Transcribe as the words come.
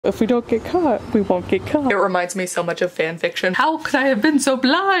If we don't get caught, we won't get caught. It reminds me so much of fan fiction. How could I have been so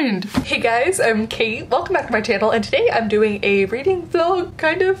blind? Hey guys, I'm Kate. Welcome back to my channel, and today I'm doing a reading vlog,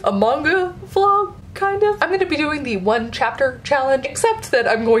 kind of. A manga vlog, kind of. I'm going to be doing the 1 chapter challenge, except that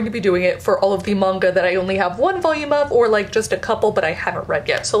I'm going to be doing it for all of the manga that I only have 1 volume of, or like just a couple, but I haven't read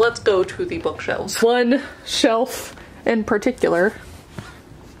yet. So let's go to the bookshelves. One shelf in particular.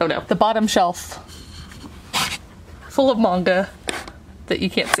 Oh no. The bottom shelf. Full of manga that you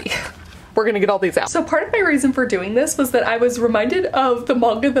can't see. We're gonna get all these out. So part of my reason for doing this was that I was reminded of the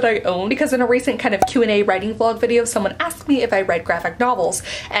manga that I own, because in a recent kind of Q&A writing vlog video, someone asked me if I read graphic novels.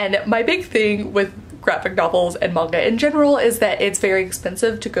 And my big thing with graphic novels and manga in general is that it's very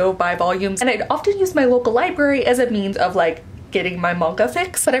expensive to go buy volumes, and I'd often use my local library as a means of like getting my manga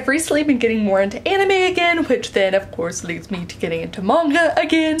fix. But I've recently been getting more into anime again, which then of course leads me to getting into manga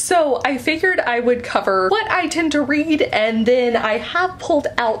again. So I figured I would cover what I tend to read, and then I have pulled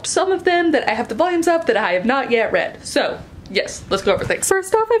out some of them that I have the volumes of that I have not yet read. So yes, let's go over things.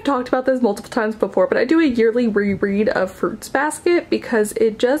 First off, I've talked about this multiple times before, but I do a yearly reread of Fruits Basket because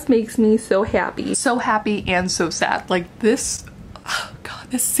it just makes me so happy. So happy and so sad. Like this, oh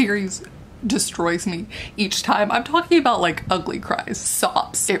God, this series destroys me each time. I'm talking about like ugly cries,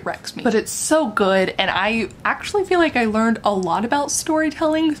 sobs. It wrecks me. But it's so good, and I actually feel like I learned a lot about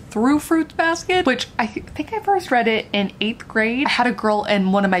storytelling through Fruits Basket, which I think I first read it in 8th grade. I had a girl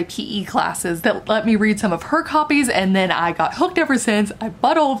in one of my PE classes that let me read some of her copies, and then I got hooked ever since. I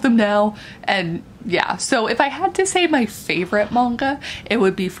bought all of them now, and yeah, so if I had to say my favorite manga, it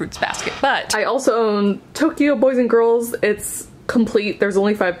would be Fruits Basket. But I also own Tokyo Boys and Girls. It's complete. There's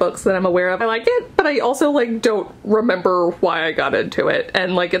only 5 books that I'm aware of. I like it, but I also like don't remember why I got into it,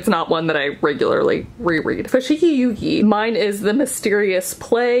 and like it's not one that I regularly reread. Fushigi Yugi, mine is the mysterious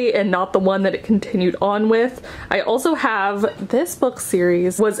play and not the one that it continued on with. I also have this book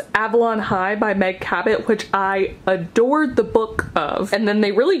series was Avalon High by Meg Cabot, which I adored the book of, and then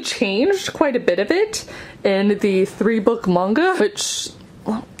they really changed quite a bit of it in the 3-book manga, which,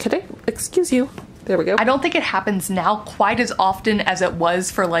 well, could I excuse you? There we go. I don't think it happens now quite as often as it was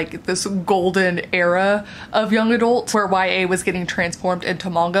for like this golden era of young adults where YA was getting transformed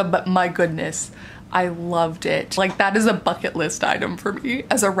into manga, but my goodness, I loved it. Like that is a bucket list item for me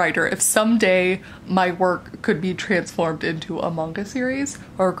as a writer. If someday my work could be transformed into a manga series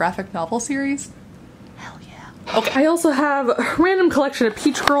or a graphic novel series, hell yeah. Okay. I also have a random collection of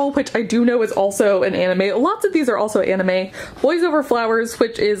Peach Girl, which I do know is also an anime. Lots of these are also anime. Boys Over Flowers,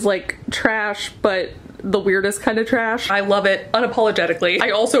 which is like trash, but the weirdest kind of trash. I love it unapologetically.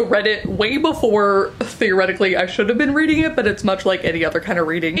 I also read it way before theoretically I should have been reading it, but it's much like any other kind of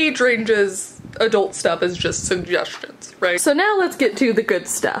reading. Age ranges, adult stuff is just suggestions, right? So now let's get to the good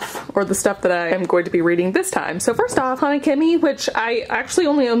stuff, or the stuff that I am going to be reading this time. So first off, Hanakemi, which I actually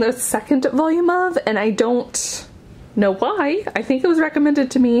only own the 2nd volume of, and I don't know why. I think it was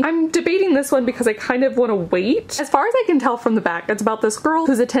recommended to me. I'm debating this one because I kind of want to wait. As far as I can tell from the back, it's about this girl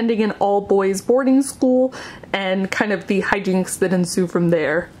who's attending an all-boys boarding school and kind of the hijinks that ensue from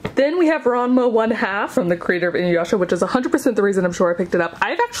there. Then we have Ranma 1/2 from the creator of Inuyasha, which is 100% the reason I'm sure I picked it up.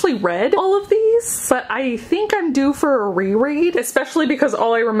 I've actually read all of these, but I think I'm due for a reread, especially because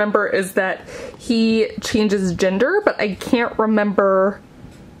all I remember is that he changes gender, but I can't remember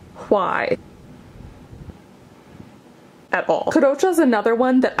why at all. Kurocha's another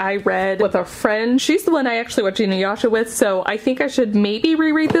one that I read with a friend. She's the one I actually watched Inuyasha with, so I think I should maybe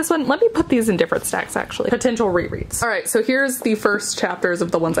reread this one. Let me put these in different stacks actually. Potential rereads. All right, so here's the first chapters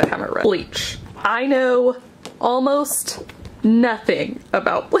of the ones I haven't read. Bleach. I know almost nothing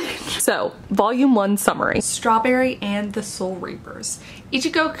about Bleach. So, Volume 1 summary. Strawberry and the Soul Reapers.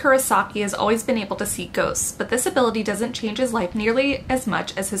 Ichigo Kurosaki has always been able to see ghosts, but this ability doesn't change his life nearly as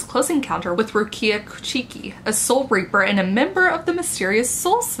much as his close encounter with Rukia Kuchiki, a Soul Reaper and a member of the mysterious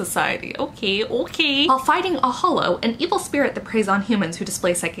Soul Society. Okay, okay. While fighting a Hollow, an evil spirit that preys on humans who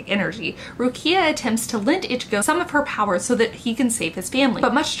display psychic energy, Rukia attempts to lend Ichigo some of her powers so that he can save his family.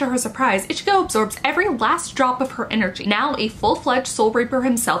 But much to her surprise, Ichigo absorbs every last drop of her energy. Now a full-fledged Soul Reaper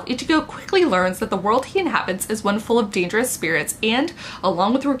himself, Ichigo quickly learns that the world he inhabits is one full of dangerous spirits, and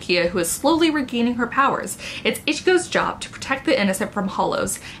along with Rukia, who is slowly regaining her powers, it's Ichigo's job to protect the innocent from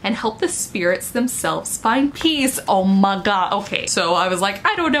hollows and help the spirits themselves find peace. Oh my god. Okay, so I was like,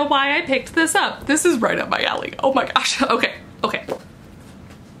 I don't know why I picked this up. This is right up my alley. Oh my gosh. Okay, okay.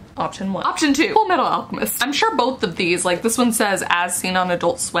 Option 1. Option 2, Fullmetal Alchemist. I'm sure both of these, like this one says as seen on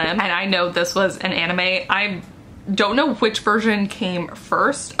Adult Swim, and I know this was an anime. I don't know which version came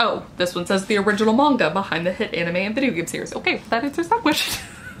first. Oh, this one says the original manga behind the hit anime and video game series. Okay, that answers that question.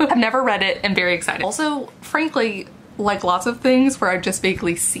 I've never read it and very excited. Also, frankly, like lots of things where I just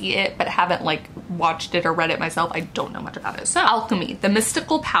vaguely see it but haven't like watched it or read it myself. I don't know much about it. So alchemy, the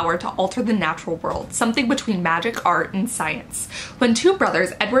mystical power to alter the natural world, something between magic, art, and science. When two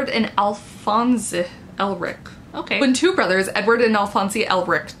brothers, Edward and Alphonse Elric, When two brothers, Edward and Alphonse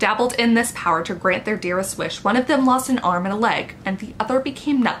Elric, dabbled in this power to grant their dearest wish, one of them lost an arm and a leg, and the other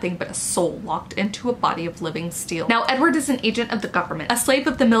became nothing but a soul locked into a body of living steel. Now, Edward is an agent of the government, a slave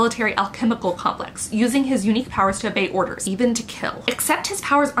of the military alchemical complex, using his unique powers to obey orders, even to kill. Except his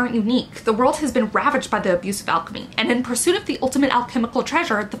powers aren't unique. The world has been ravaged by the abuse of alchemy, and in pursuit of the ultimate alchemical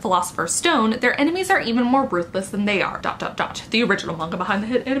treasure, the Philosopher's Stone, their enemies are even more ruthless than they are. ... The original manga behind the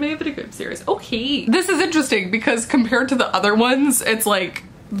hit anime video game series. Okay. This is interesting because compared to the other ones, it's like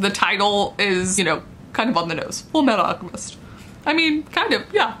the title is, you know, kind of on the nose. Fullmetal Alchemist. I mean, kind of,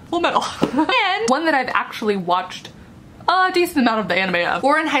 yeah, Fullmetal. And one that I've actually watched a decent amount of the anime of,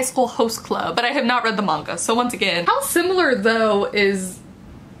 Ouran High School Host Club, but I have not read the manga. So once again, how similar though is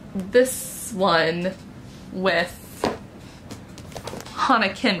this one with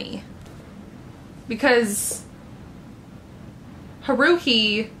Hanakimi? Because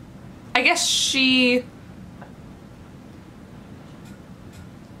Haruhi, I guess she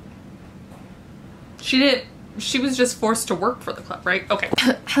was just forced to work for the club, right? Okay.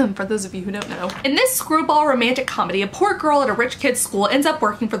 For those of you who don't know. In this screwball romantic comedy, a poor girl at a rich kid's school ends up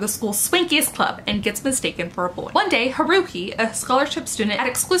working for the school's swankiest club and gets mistaken for a boy. One day, Haruhi, a scholarship student at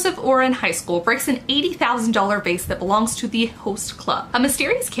exclusive Ouran High School, breaks an $80,000 vase that belongs to the host club, a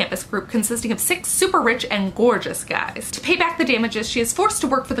mysterious campus group consisting of 6 super rich and gorgeous guys. To pay back the damages, she is forced to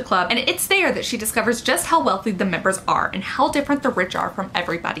work for the club, and it's there that she discovers just how wealthy the members are and how different the rich are from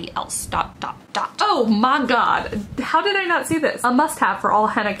everybody else. ... Oh my god, how did I not see this? A must-have for all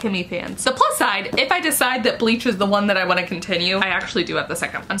Hanakimi fans. The plus side, if I decide that Bleach is the one that I want to continue, I actually do have the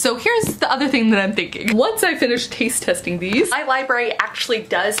second one. So here's the other thing that I'm thinking. Once I finish taste testing these, my library actually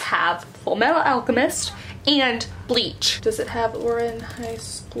does have Fullmetal Alchemist and Bleach. Does it have Ouran High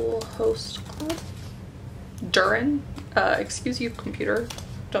School Host Club? Durin? Excuse you, computer.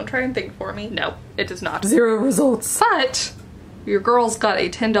 Don't try and think for me. No, it does not. 0 results. But your girl's got a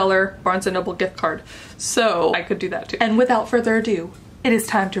 $10 Barnes & Noble gift card, so I could do that too. And without further ado, it is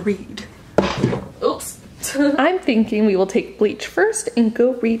time to read. Oops. I'm thinking we will take Bleach first and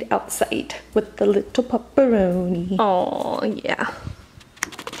go read outside with the little pepperoni. Oh, yeah.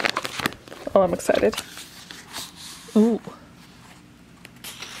 Oh, I'm excited. Ooh.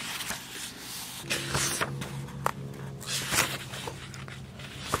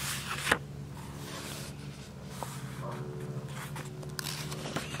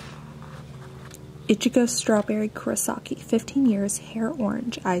 Ichigo Strawberry Kurosaki, 15 years, hair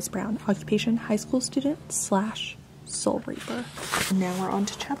orange, eyes brown, occupation high school student / soul reaper. Now we're on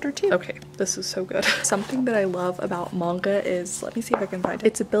to chapter 2. Okay, this is so good. Something that I love about manga is, let me see if I can find it,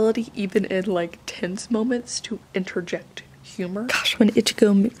 its ability even in like tense moments to interject humor. Gosh, when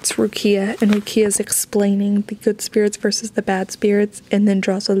Ichigo meets Rukia and Rukia's explaining the good spirits versus the bad spirits and then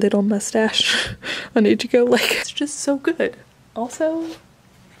draws a little mustache on Ichigo, like, it's just so good. Also,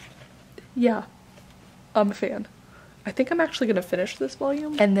 yeah. I'm a fan. I think I'm actually gonna finish this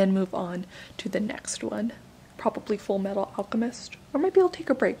volume and then move on to the next one. Probably Fullmetal Alchemist. Or maybe I'll take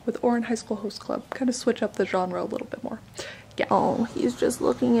a break with Ouran High School Host Club. Kind of switch up the genre a little bit more. Yeah. Oh, he's just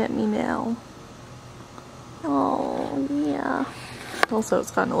looking at me now. Oh, yeah. Also,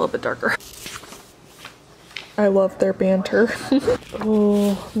 it's gotten a little bit darker. I love their banter.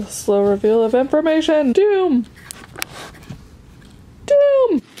 Oh, the slow reveal of information. Doom!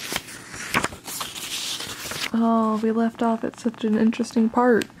 Doom! Oh, we left off at such an interesting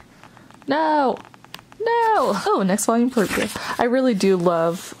part. No! No! Oh, next volume preview. I really do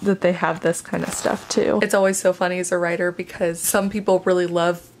love that they have this kind of stuff too. It's always so funny as a writer because some people really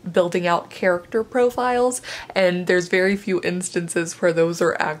love building out character profiles, and there's very few instances where those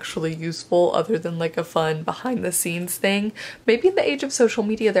are actually useful other than like a fun behind the scenes thing. Maybe in the age of social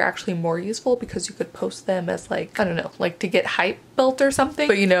media they're actually more useful because you could post them as like, I don't know, like to get hype built or something.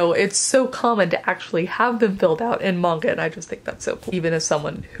 But you know, it's so common to actually have them filled out in manga, and I just think that's so cool, even as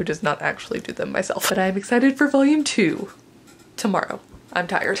someone who does not actually do them myself. But I'm excited for volume 2 tomorrow. I'm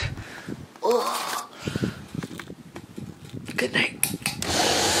tired. Ugh. Good night.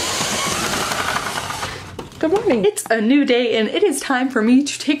 Good morning. It's a new day and it is time for me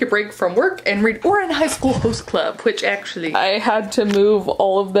to take a break from work and read Ouran High School Host Club, which actually I had to move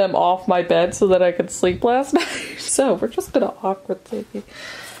all of them off my bed so that I could sleep last night. So we're just gonna awkwardly,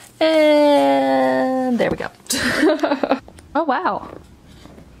 and there we go. Oh wow.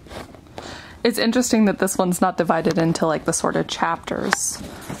 It's interesting that this one's not divided into like the sort of chapters.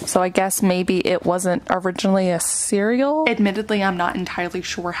 So I guess maybe it wasn't originally a serial. Admittedly, I'm not entirely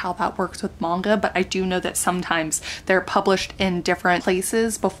sure how that works with manga, but I do know that sometimes they're published in different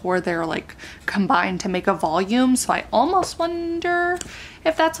places before they're like combined to make a volume. So I almost wonder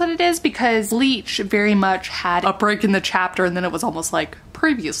if that's what it is, because Bleach very much had a break in the chapter and then it was almost like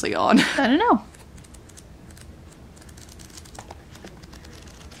previously on. I don't know.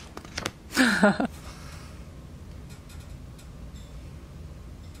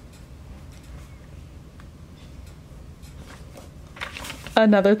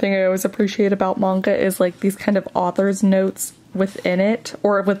 Another thing I always appreciate about manga is like these kind of author's notes within it,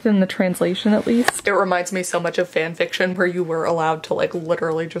 or within the translation at least. It reminds me so much of fan fiction where you were allowed to like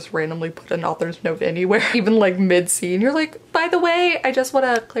literally just randomly put an author's note anywhere. Even like mid-scene, you're like, by the way, I just want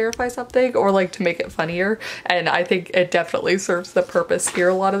to clarify something, or like to make it funnier. And I think it definitely serves the purpose here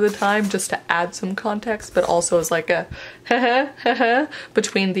a lot of the time, just to add some context, but also as like a heh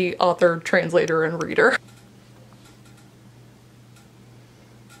between the author, translator, and reader.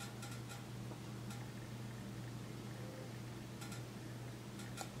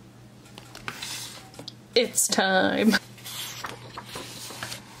 It's time.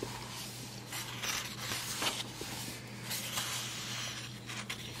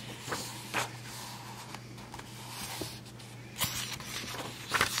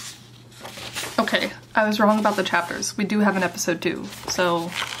 Okay, I was wrong about the chapters. We do have an episode 2, so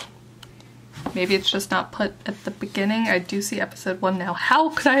maybe it's just not put at the beginning. I do see episode 1 now. How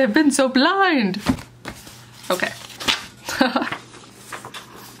could I have been so blind? Okay.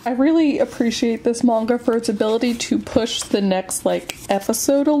 I really appreciate this manga for its ability to push the next like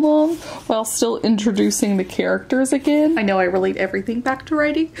episode along while still introducing the characters again. I know I relate everything back to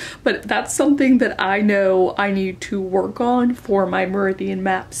writing, but that's something that I know I need to work on for my Meridian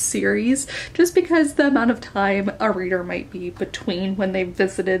Maps series, just because the amount of time a reader might be between when they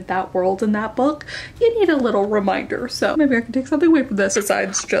visited that world in that book, you need a little reminder. So maybe I can take something away from this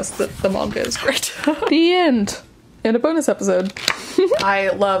besides just that the manga is great. The end. In a bonus episode. I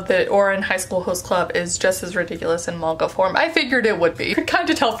love that Ouran High School Host Club is just as ridiculous in manga form. I figured it would be. You could kind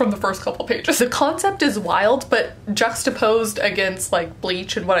of tell from the first couple pages. The concept is wild, but juxtaposed against like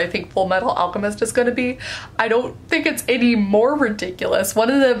Bleach and what I think Fullmetal Alchemist is going to be, I don't think it's any more ridiculous. One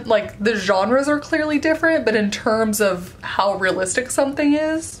of the, like, the genres are clearly different, but in terms of how realistic something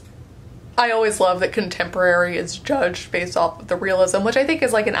is, I always love that contemporary is judged based off of the realism, which I think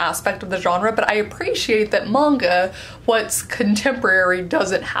is like an aspect of the genre, but I appreciate that manga, what's contemporary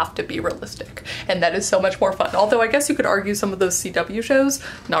doesn't have to be realistic, and that is so much more fun. Although I guess you could argue some of those CW shows,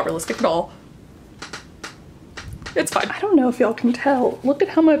 not realistic at all. It's fine. I don't know if y'all can tell. Look at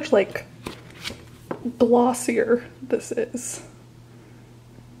how much like glossier this is.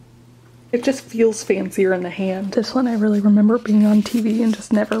 It just feels fancier in the hand. This one I really remember being on TV and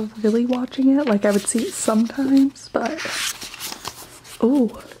just never really watching it. Like I would see it sometimes, but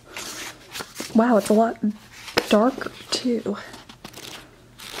oh wow, it's a lot darker too.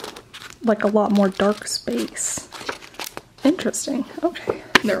 Like a lot more dark space. Interesting. Okay,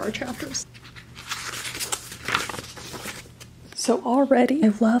 there are chapters. So already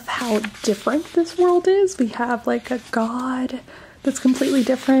I love how different this world is. We have like a god that's completely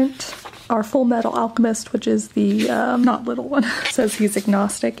different. Our fullmetal alchemist, which is the not little one, says he's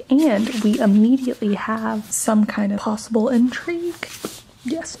agnostic, and we immediately have some kind of possible intrigue.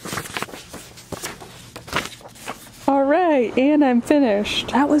 Yes. All right, and I'm finished.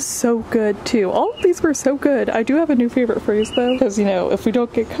 That was so good too. All of these were so good. I do have a new favorite phrase though, because you know, if we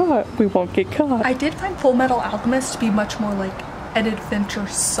don't get caught, we won't get caught. I did find Fullmetal Alchemist to be much more like an adventure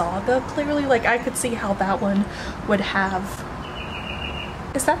saga, clearly. Like I could see how that one would have.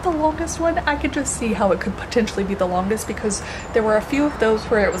 Is that the longest one? I could just see how it could potentially be the longest, because there were a few of those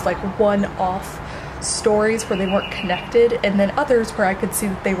where it was like one-off stories where they weren't connected, and then others where I could see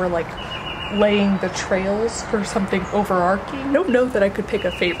that they were like laying the trails for something overarching. I don't know that I could pick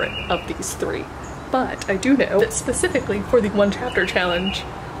a favorite of these three, but I do know that specifically for the one chapter challenge,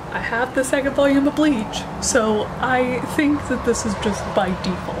 I have the second volume of Bleach, so I think that this is just by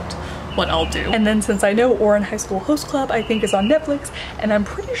default what I'll do. And then since I know Ouran High School Host Club I think is on Netflix, and I'm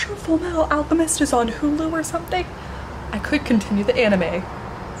pretty sure Fullmetal Alchemist is on Hulu or something, I could continue the anime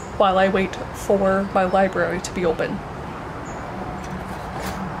while I wait for my library to be open.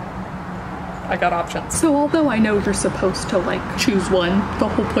 I got options. So although I know you're supposed to like choose one, the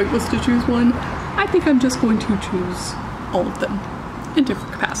whole point was to choose one, I think I'm just going to choose all of them. in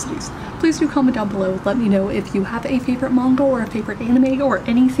different capacities. Please do comment down below. Let me know if you have a favorite manga or a favorite anime or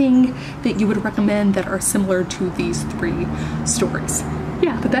anything that you would recommend that are similar to these 3 stories.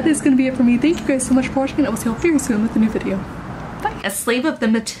 Yeah, but that is going to be it for me. Thank you guys so much for watching, and I will see you all very soon with a new video. Bye. A slave of the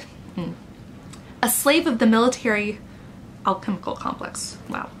military alchemical complex.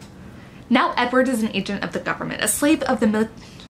 Wow. Now Edward is an agent of the government. A slave of the